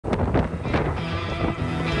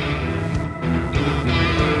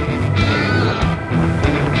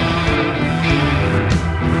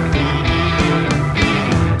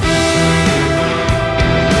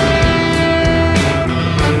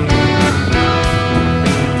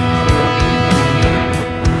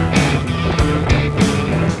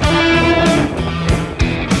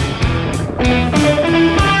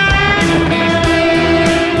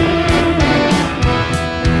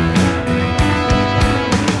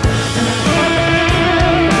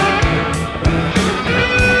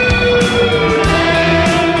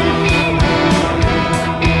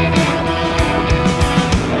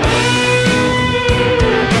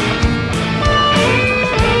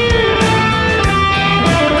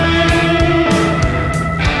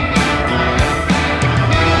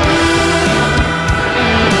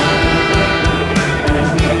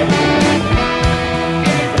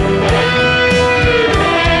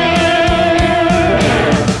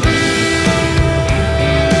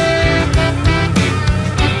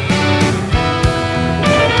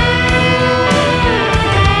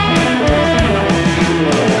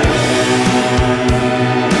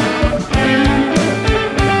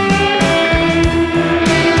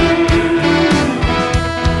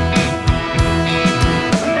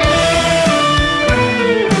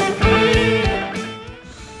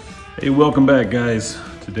welcome back, guys.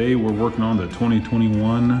 Today we're working on the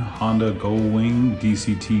 2021 Honda Goldwing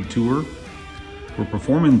DCT Tour. We're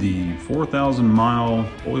performing the 4,000 mile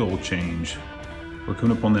oil change. We're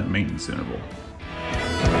coming up on that maintenance interval.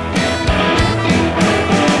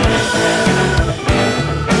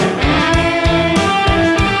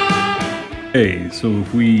 Okay, so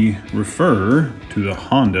if we refer to the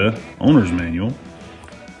Honda owner's manual,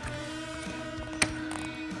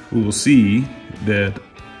 we will see that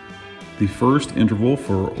the first interval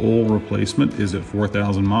for oil replacement is at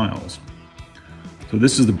 4,000 miles. So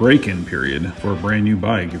this is the break-in period for a brand new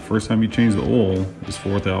bike. The first time you change the oil is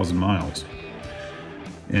 4,000 miles.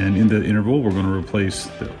 And in that interval, we're going to replace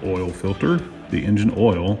the oil filter, the engine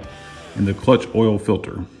oil, and the clutch oil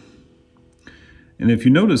filter. And if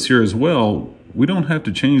you notice here as well, we don't have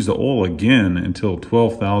to change the oil again until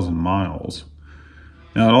 12,000 miles.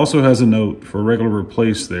 Now it also has a note for regular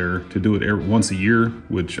replace there to do it once a year,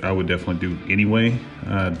 which I would definitely do anyway.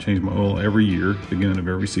 Change my oil every year, beginning of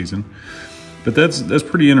every season. But that's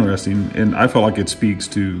pretty interesting, and I feel like it speaks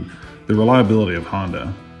to the reliability of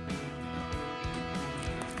Honda.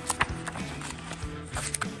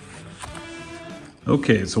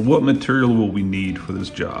 Okay, so what material will we need for this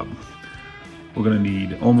job? We're going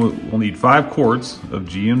to we'll need 5 quarts of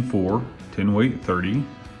GN4 10 weight 30.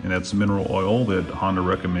 And that's mineral oil that Honda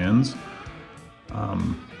recommends.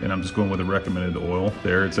 And I'm just going with the recommended oil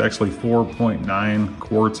there. It's actually 4.9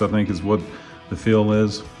 quarts, I think is what the fill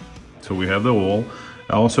is. So we have the oil.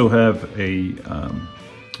 I also have a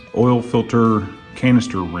oil filter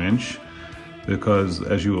canister wrench, because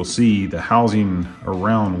as you will see, the housing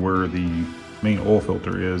around where the main oil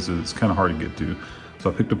filter is kind of hard to get to. So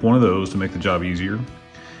I picked up one of those to make the job easier.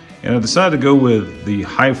 And I decided to go with the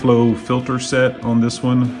high flow filter set on this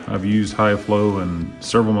one. I've used high flow in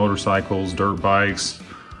several motorcycles, dirt bikes,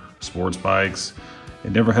 sports bikes,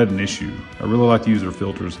 and never had an issue. I really like to use their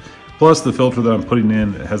filters. Plus the filter that I'm putting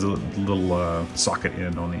in has a little socket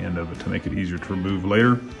end on the end of it to make it easier to remove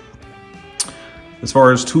later. As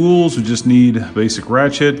far as tools, we just need a basic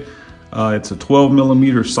ratchet. It's a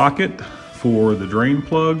 12mm socket for the drain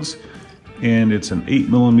plugs, and it's an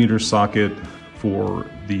 8mm socket for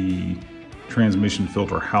the transmission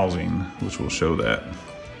filter housing, which will show that.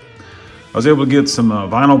 I was able to get some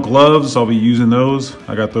vinyl gloves. I'll be using those.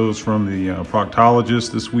 I got those from the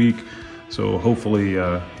proctologist this week, so hopefully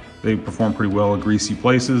they perform pretty well in greasy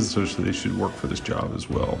places, so they should work for this job as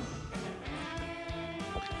well.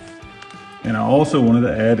 And I also wanted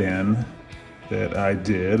to add in that I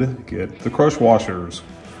did get the crush washers,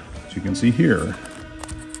 as you can see here.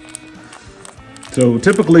 So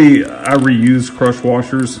typically I reuse crush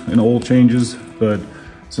washers in oil changes, but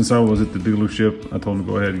since I was at the dealership, I told them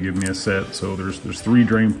to go ahead and give me a set. So there's 3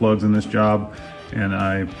 drain plugs in this job, and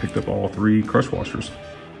I picked up all 3 crush washers.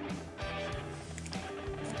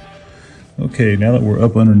 Okay, now that we're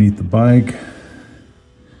up underneath the bike,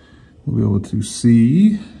 we'll be able to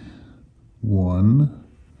see 1,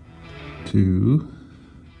 2,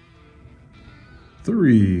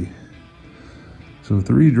 3. So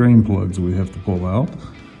 3 drain plugs we have to pull out.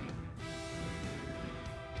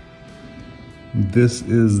 This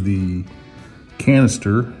is the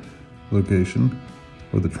canister location,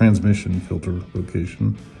 or the transmission filter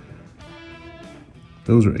location.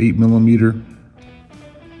 Those are 8mm,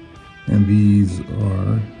 and these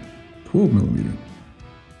are 12mm.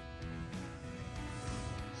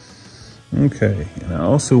 Okay, and I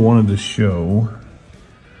also wanted to show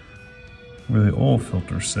where the oil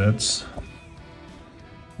filter sits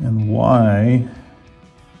and why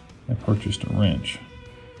I purchased a wrench.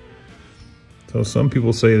 So some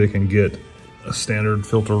people say they can get a standard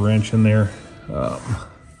filter wrench in there, but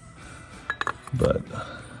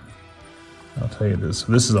I'll tell you this.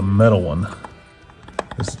 This is a metal one.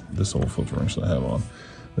 This old filter wrench that I have on.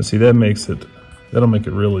 But see, that'll make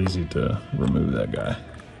it real easy to remove that guy.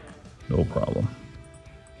 No problem.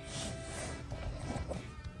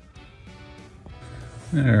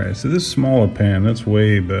 All right, so this smaller pan, that's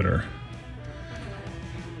way better.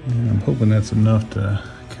 And I'm hoping that's enough to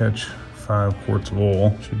catch 5 quarts of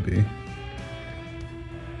oil, should be.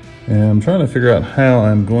 And I'm trying to figure out how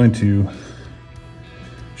I'm going to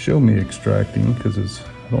show me extracting, because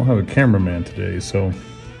I don't have a cameraman today, so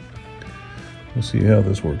we'll see how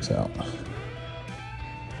this works out.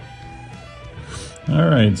 All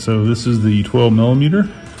right, so this is the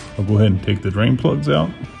 12mm. I'll go ahead and take the drain plugs out.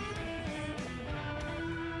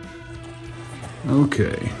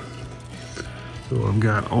 Okay, so I've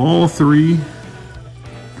got all 3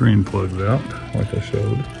 drain plugs out, like I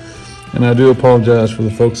showed. And I do apologize for the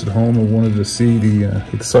folks at home who wanted to see the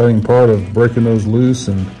exciting part of breaking those loose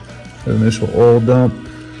and the initial oil dump.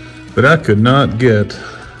 But I could not get,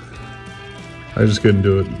 I just couldn't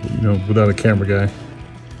do it, you know, without a camera guy.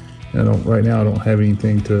 Right now I don't have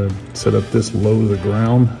anything to set up this low to the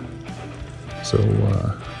ground. So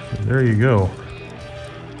there you go.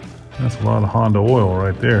 That's a lot of Honda oil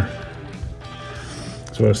right there.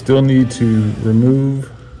 So I still need to remove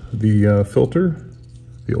the filter,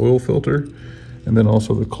 the oil filter, and then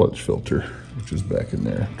also the clutch filter, which is back in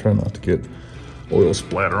there. Try not to get oil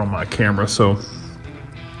splatter on my camera. So,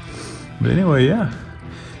 but anyway, yeah.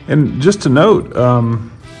 And just to note,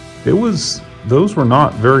 those were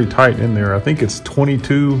not very tight in there. I think it's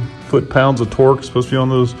 22 foot-pounds of torque supposed to be on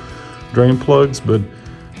those drain plugs, but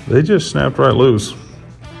they just snapped right loose.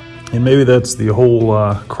 And maybe that's the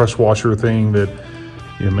whole crush washer thing that,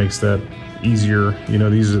 you know, makes that easier. You know,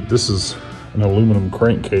 this is an aluminum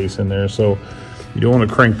crankcase in there, so you don't want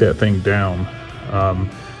to crank that thing down.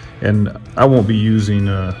 And I won't be using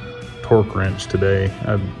a torque wrench today.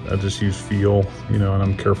 I just use feel, you know, and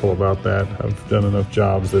I'm careful about that. I've done enough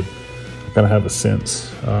jobs that I kind of have a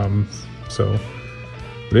sense. But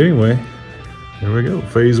anyway, there we go.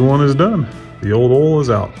 Phase 1 is done. The old oil is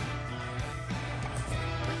out.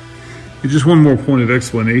 Just one more point of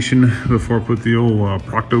explanation before I put the old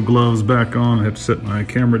Procto gloves back on. I have to set my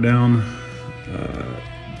camera down.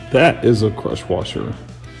 That is a crush washer.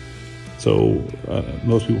 So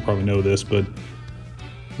most people probably know this, but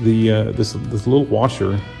this little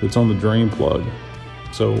washer that's on the drain plug.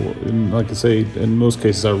 So like I say, in most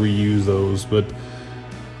cases I reuse those, but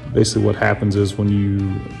basically what happens is when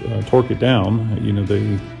you torque it down, you know,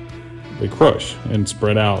 they crush and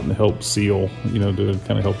spread out and help seal, you know, to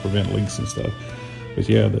kind of help prevent leaks and stuff. But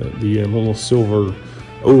yeah, the little silver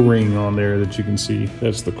O-ring on there that you can see,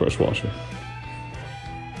 that's the crush washer.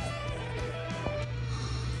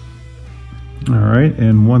 All right,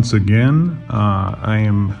 and once again, I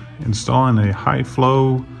am installing a high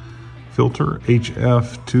flow filter,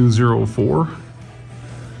 HF204,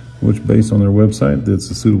 which based on their website,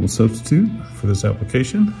 that's a suitable substitute for this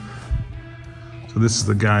application. So this is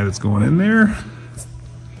the guy that's going in there.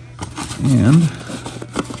 And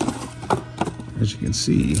as you can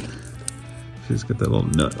see, it's got that little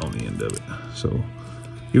nut on the end of it. So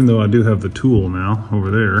even though I do have the tool now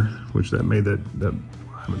over there, which that made that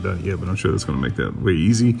I haven't done it yet, but I'm sure that's gonna make that way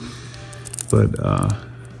easy. But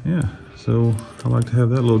yeah, so I like to have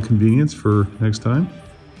that little convenience for next time.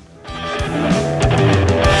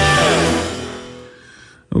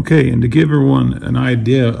 Okay, and to give everyone an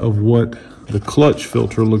idea of what the clutch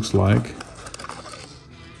filter looks like,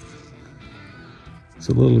 it's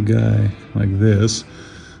a little guy like this.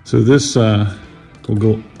 So this will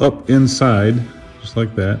go up inside, just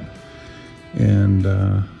like that. And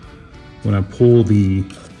when I pull the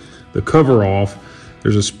cover off,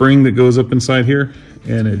 there's a spring that goes up inside here,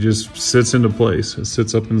 and it just sits into place. It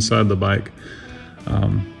sits up inside the bike.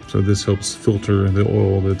 So this helps filter the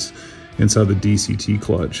oil that's inside the DCT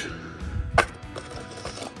clutch.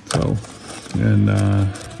 So, and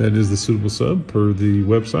that is the suitable sub per the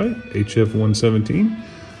website, HF117.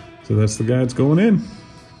 So that's the guy that's going in.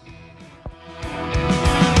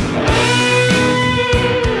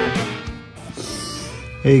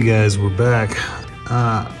 Hey guys, we're back.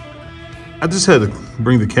 I just had to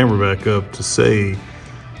bring the camera back up to say,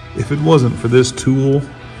 if it wasn't for this tool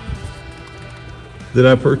that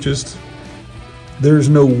I purchased, there's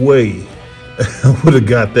no way I would have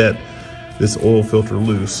got this oil filter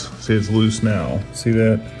loose. See, it's loose now. See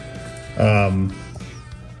that?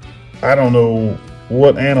 I don't know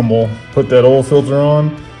what animal put that oil filter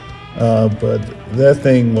on, but that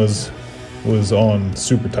thing was on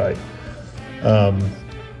super tight.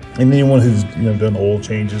 And anyone who's done oil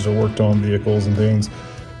changes or worked on vehicles and things,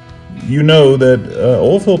 you know that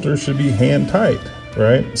oil filters should be hand tight,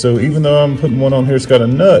 right? So even though I'm putting one on here, it's got a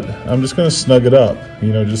nut, I'm just going to snug it up,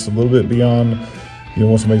 just a little bit beyond,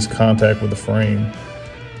 once it makes contact with the frame.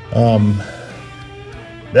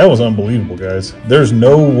 That was unbelievable, guys. There's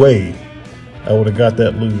no way I would have got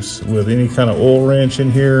that loose with any kind of oil wrench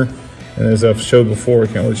in here. And as I've showed before, I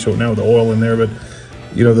can't really show it now with the oil in there, but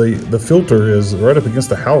the filter is right up against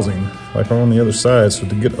the housing, like on the other side. So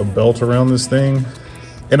to get a belt around this thing,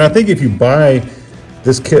 and I think if you buy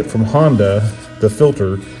this kit from Honda, the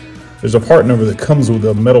filter, there's a part number that comes with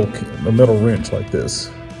a metal wrench like this.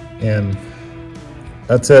 And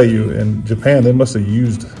I tell you, in Japan, they must have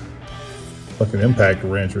used like an impact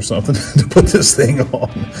wrench or something to put this thing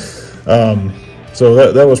on. So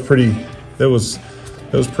that was pretty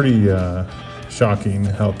shocking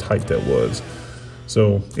how tight that was.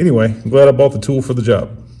 So anyway, I'm glad I bought the tool for the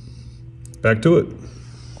job. Back to it.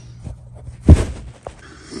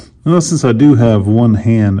 Well, since I do have one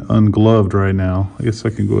hand ungloved right now, I guess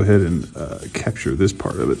I can go ahead and capture this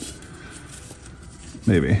part of it.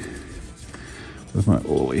 Maybe with my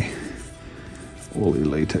woolly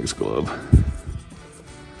latex glove.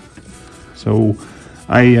 So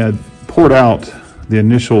I poured out the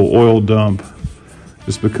initial oil dump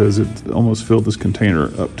just because it almost filled this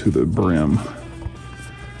container up to the brim.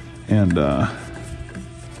 And oh,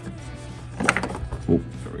 there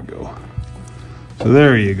we go. So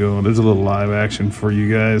there you go. There's a little live action for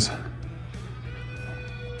you guys. All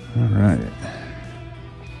right.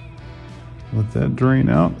 Let that drain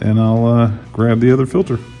out and I'll grab the other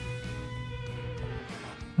filter.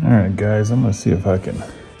 All right, guys, I'm gonna see if I can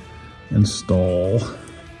install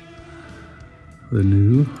the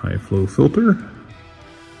new high flow filter,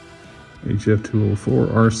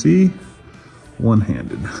 HF204 RC,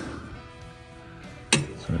 one-handed.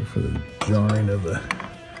 Sorry for the jarring of the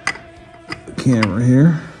camera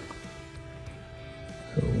here.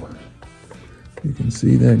 So you can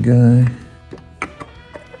see that guy.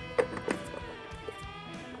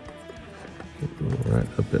 Go right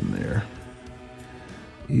up in there.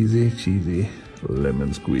 Easy cheesy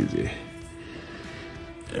lemon squeezy.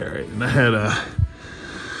 All right, and I had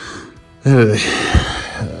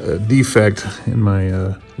a defect in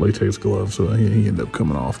my latex glove, so he ended up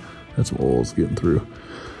coming off. That's some oil's getting through.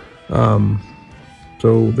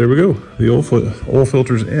 So there we go. The oil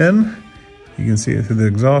filter's in. You can see it through the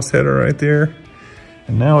exhaust header right there.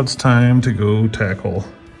 And now it's time to go tackle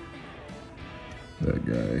that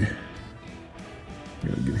guy.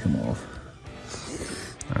 Gotta get him off.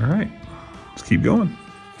 All right, let's keep going.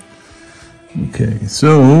 Okay,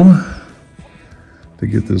 so to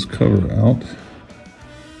get this cover out,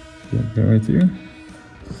 that guy right there,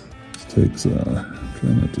 this takes, try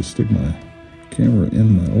not to stick my camera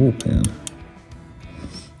in my oil pan.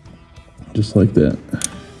 Just like that.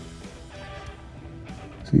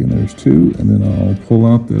 See, and there's two, and then I'll pull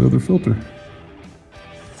out the other filter.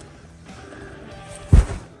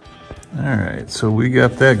 All right, so we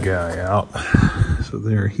got that guy out. So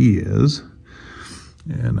there he is.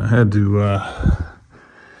 And I had to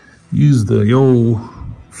use the old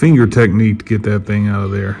finger technique to get that thing out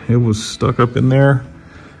of there. It was stuck up in there,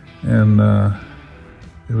 and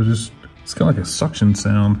it was just, it's kind of like a suction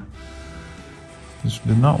sound. Just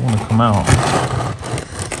did not want to come out.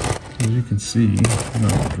 As you can see, I'm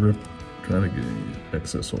gonna drip, try to get any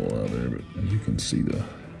excess oil out of there, but as you can see the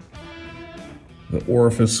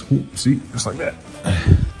orifice, see, just like that.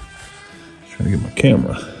 Trying to get my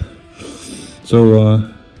camera.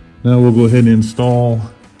 So now we'll go ahead and install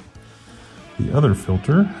the other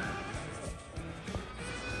filter.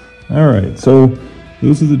 All right, so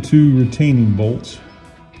those are the two retaining bolts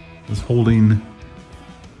that's holding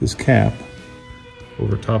this cap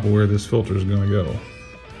over top of where this filter is going to go.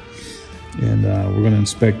 And we're going to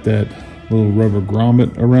inspect that little rubber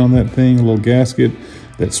grommet around that thing, a little gasket.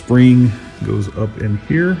 That spring goes up in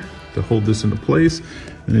here to hold this into place.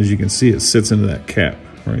 And as you can see, it sits into that cap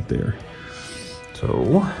right there.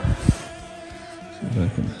 So, see if I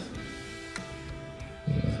can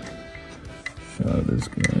shot this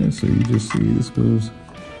guy. So you just see this goes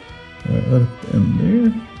right up in there,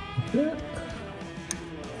 like that.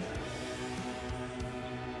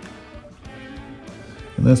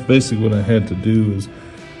 And that's basically what I had to do, is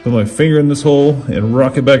put my finger in this hole and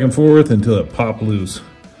rock it back and forth until it popped loose.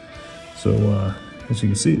 So as you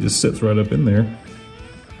can see, it just sits right up in there.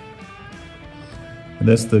 And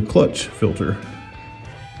that's the clutch filter.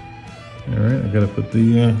 All right, I gotta put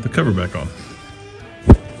the cover back on.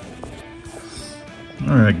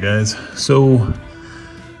 All right, guys, so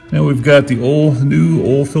now we've got the new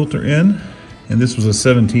oil filter in, and this was a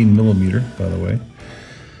 17 millimeter, by the way.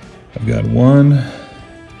 I've got 1,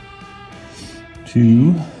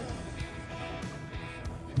 2,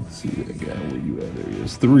 let's see that guy, where you at? There he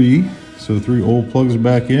is. 3. So 3 oil plugs are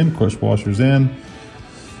back in, crush washers in.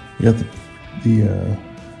 You got the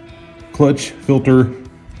clutch filter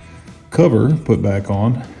cover put back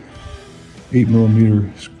on. 8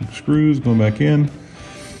 millimeter screws going back in.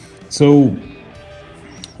 So,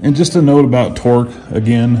 and just a note about torque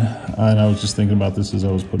again, and I was just thinking about this as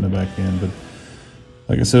I was putting it back in, but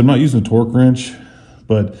like I said, I'm not using a torque wrench,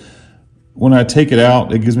 but when I take it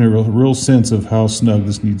out, it gives me a real sense of how snug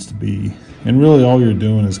this needs to be. And really all you're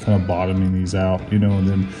doing is kind of bottoming these out, you know, and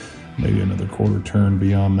then maybe another quarter turn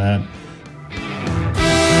beyond that.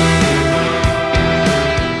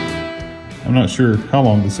 I'm not sure how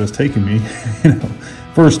long this has taken me, you know,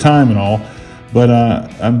 first time and all, but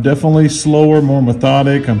I'm definitely slower, more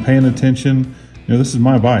methodic. I'm paying attention. You know, this is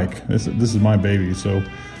my bike. This is my baby. So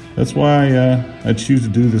that's why I choose to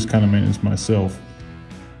do this kind of maintenance myself.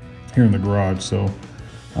 here in the garage. So,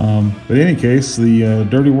 but in any case, the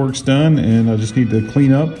dirty work's done, and I just need to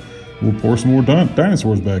clean up. We'll pour some more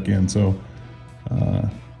dinosaurs back in. So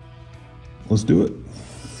let's do it.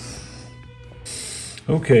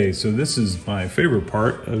 Okay, so this is my favorite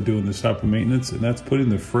part of doing this type of maintenance, and that's putting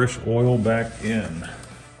the fresh oil back in.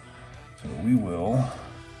 So we will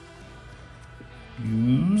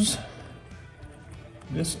use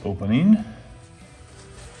this opening,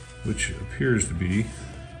 which appears to be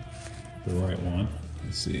the right one.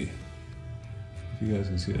 Let's see if you guys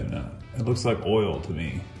can see that now. It looks like oil to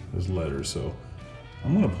me, those letters. So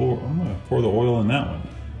I'm gonna pour the oil in that one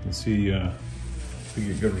and see if we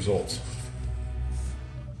get good results.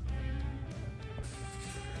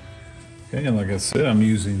 Okay, and like I said, I'm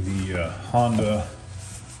using the Honda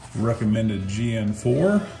recommended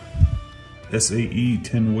GN4 SAE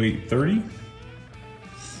 10 weight 30.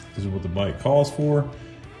 This is what the bike calls for.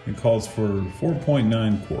 It calls for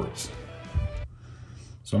 4.9 quarts.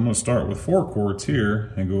 So I'm going to start with 4 quarts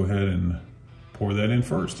here and go ahead and pour that in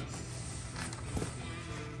first.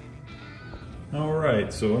 All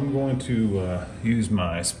right, so I'm going to use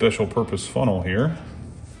my special purpose funnel here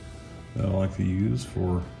that I like to use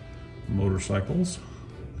for motorcycles.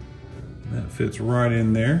 And that fits right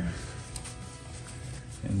in there.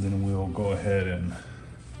 And then we'll go ahead and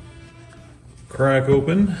crack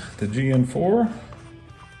open the GN4.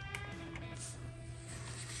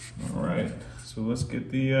 All right, so let's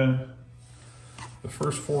get the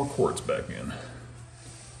first 4 quarts back in.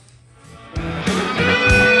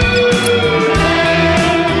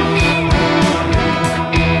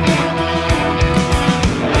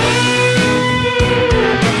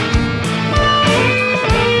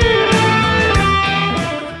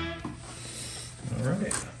 All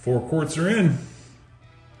right, 4 quarts are in.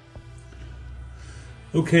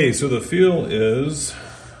 Okay, so the feel is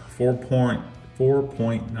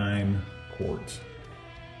 4.9 quarts.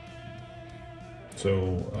 So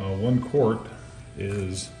 1 quart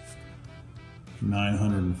is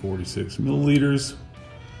 946 milliliters.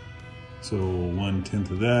 So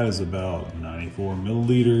 1/10 of that is about 94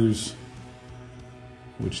 milliliters,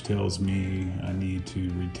 which tells me I need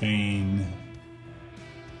to retain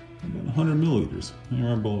about 100 milliliters,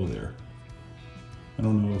 right below there. I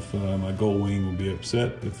don't know if my gold wing will be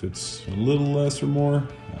upset if it's a little less or more,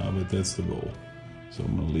 but that's the goal. So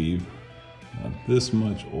I'm gonna leave about this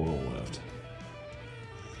much oil left.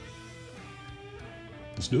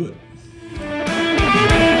 Let's do it.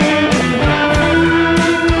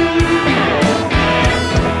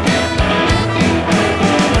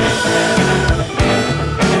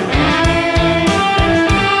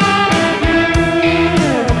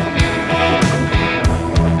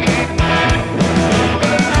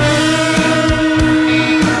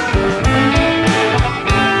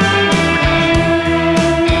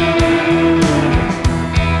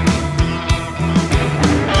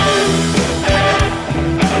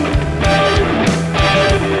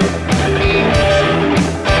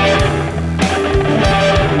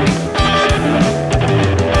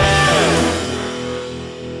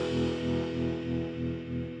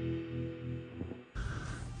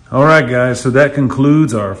 All right, guys, so that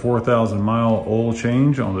concludes our 4,000 mile oil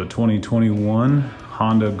change on the 2021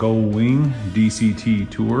 Honda Gold Wing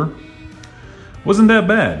DCT Tour. Wasn't that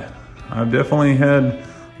bad. I've definitely had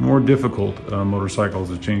more difficult motorcycles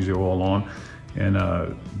to change the oil on, and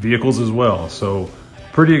vehicles as well. So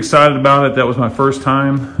pretty excited about it. That was my first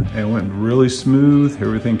time. It went really smooth.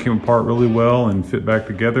 Everything came apart really well and fit back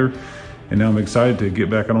together. And now I'm excited to get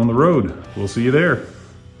back on the road. We'll see you there.